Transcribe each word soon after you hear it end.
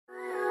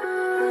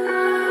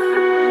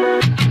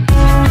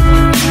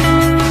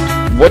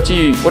what do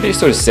you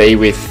sort of see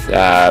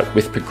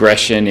with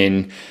progression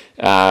in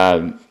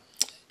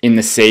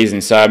the season?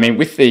 So I mean,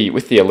 with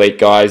the elite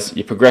guys,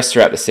 you progress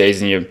throughout the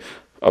season. You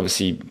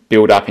obviously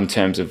build up in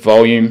terms of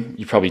volume.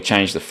 You probably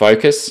change the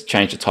focus,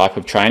 change the type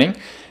of training.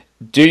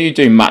 Do you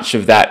do much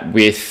of that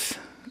with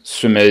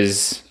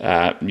swimmers,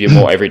 your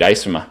more everyday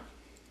swimmer?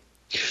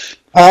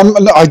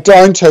 No, I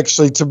don't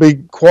actually, to be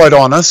quite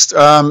honest.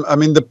 I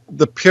mean,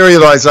 the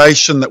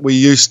periodization that we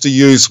used to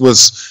use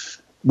was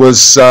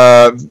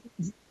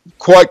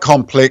quite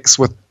complex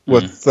with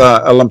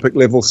Olympic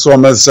level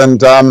swimmers,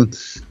 and I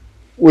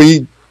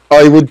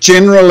would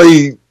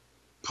generally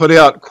put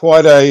out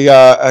quite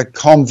a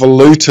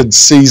convoluted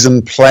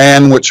season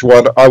plan, which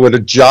I would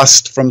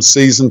adjust from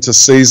season to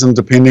season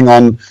depending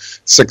on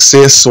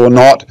success or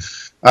not,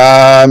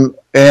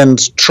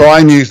 and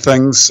try new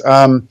things.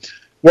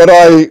 What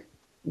I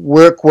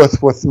work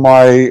with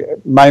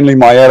mainly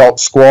my adult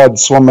squad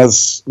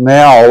swimmers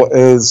now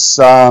is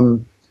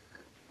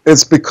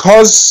it's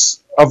because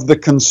of the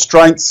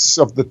constraints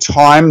of the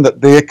time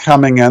that they're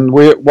coming in.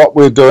 What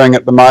we're doing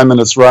at the moment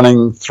is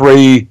running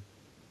 3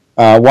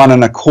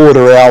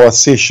 1.25 hour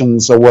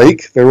sessions a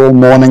week. They're all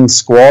morning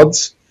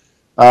squads.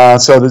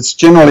 So it's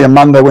generally a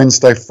Monday,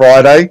 Wednesday,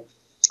 Friday.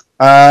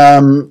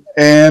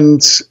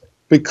 And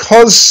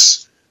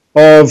because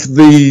of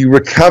the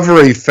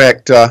recovery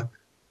factor,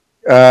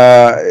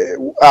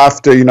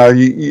 after,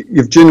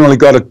 you've generally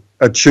got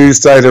a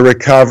Tuesday to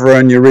recover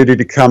and you're ready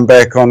to come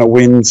back on a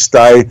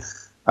Wednesday,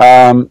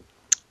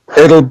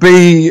 it'll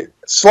be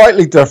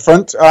slightly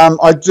different.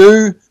 I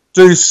do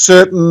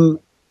certain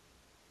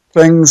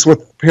things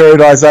with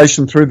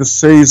periodization through the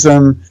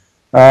season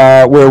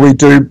where we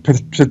do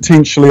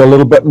potentially a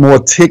little bit more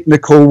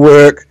technical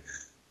work,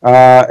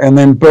 and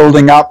then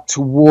building up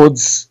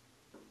towards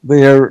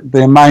their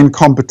main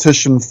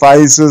competition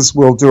phases,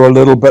 we'll do a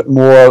little bit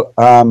more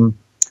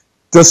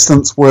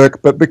distance work.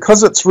 But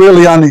because it's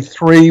really only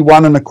 3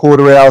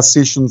 1.25 hour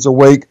sessions a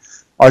week,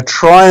 I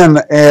try and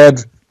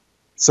add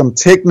some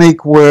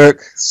technique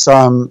work,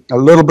 a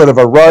little bit of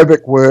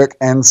aerobic work,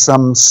 and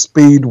some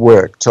speed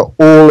work to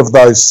all of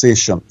those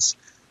sessions.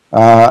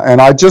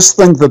 And I just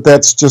think that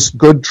that's just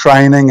good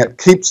training. It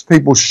keeps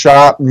people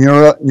sharp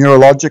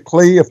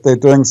neurologically if they're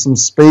doing some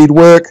speed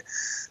work.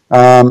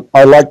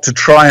 I like to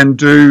try and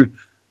do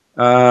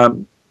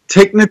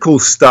technical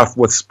stuff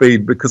with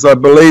speed, because I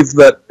believe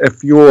that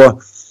if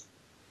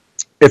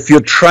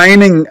you're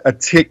training a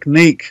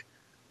technique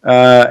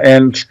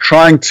and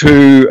trying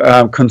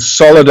to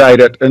consolidate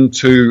it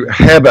into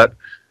habit,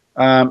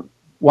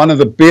 one of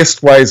the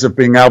best ways of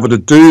being able to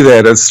do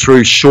that is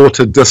through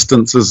shorter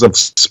distances of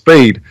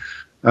speed,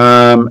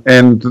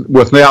 and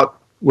without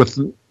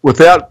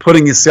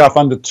putting yourself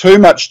under too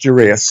much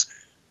duress,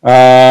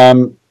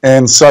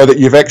 and so that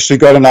you've actually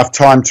got enough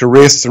time to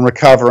rest and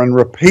recover and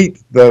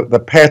repeat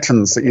the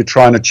patterns that you're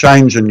trying to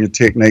change in your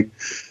technique.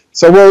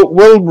 So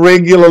we'll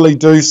regularly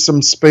do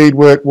some speed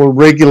work. We'll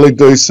regularly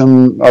do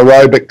some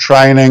aerobic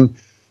training.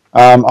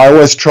 I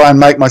always try and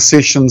make my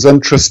sessions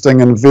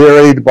interesting and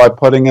varied by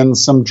putting in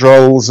some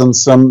drills and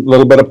some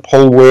little bit of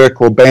pull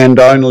work or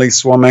band-only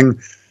swimming,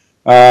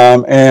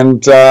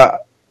 and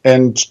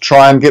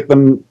try and get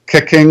them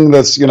kicking.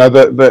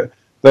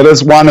 That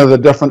is one of the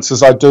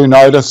differences I do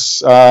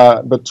notice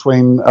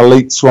between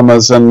elite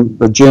swimmers and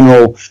the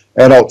general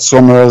adult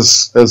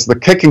swimmers, is the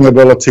kicking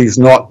ability is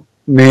not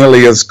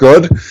nearly as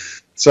good.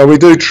 So we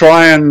do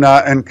try and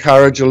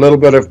encourage a little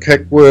bit of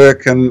kick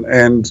work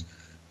and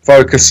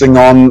focusing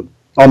on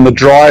the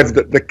drive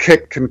that the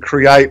kick can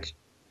create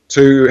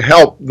to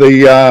help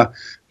the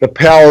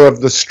power of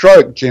the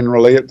stroke.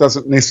 Generally, it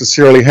doesn't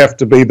necessarily have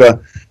to be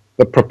the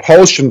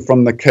propulsion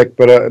from the kick,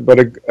 but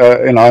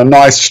a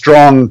nice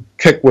strong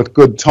kick with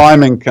good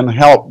timing can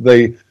help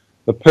the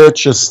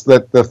purchase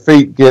that the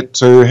feet get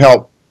to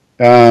help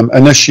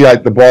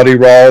initiate the body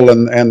roll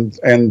and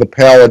the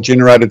power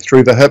generated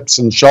through the hips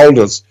and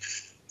shoulders.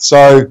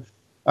 So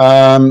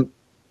I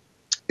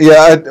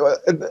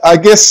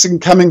guess in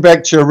coming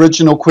back to your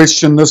original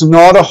question, there's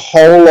not a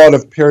whole lot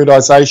of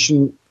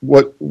periodization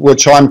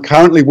which I'm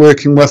currently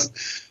working with,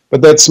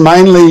 but that's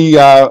mainly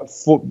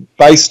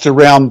based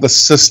around the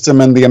system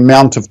and the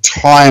amount of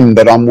time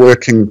that I'm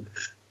working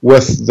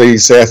with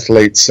these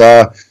athletes.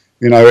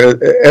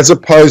 As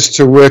opposed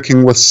to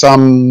working with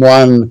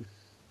someone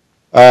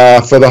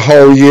for the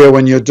whole year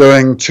when you're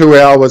doing 2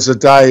 hours a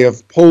day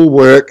of pull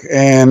work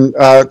and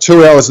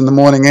 2 hours in the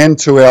morning and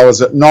 2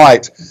 hours at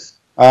night,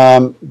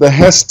 there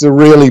has to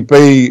really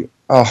be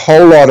a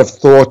whole lot of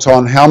thought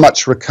on how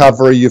much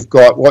recovery you've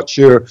got, what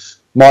your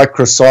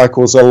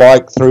microcycles are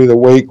like through the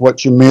week,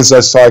 what your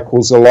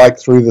mesocycles are like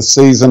through the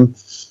season,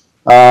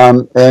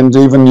 and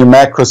even your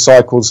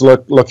macrocycles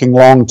looking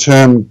long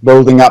term,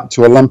 building up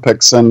to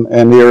Olympics and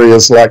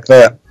areas like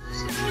that.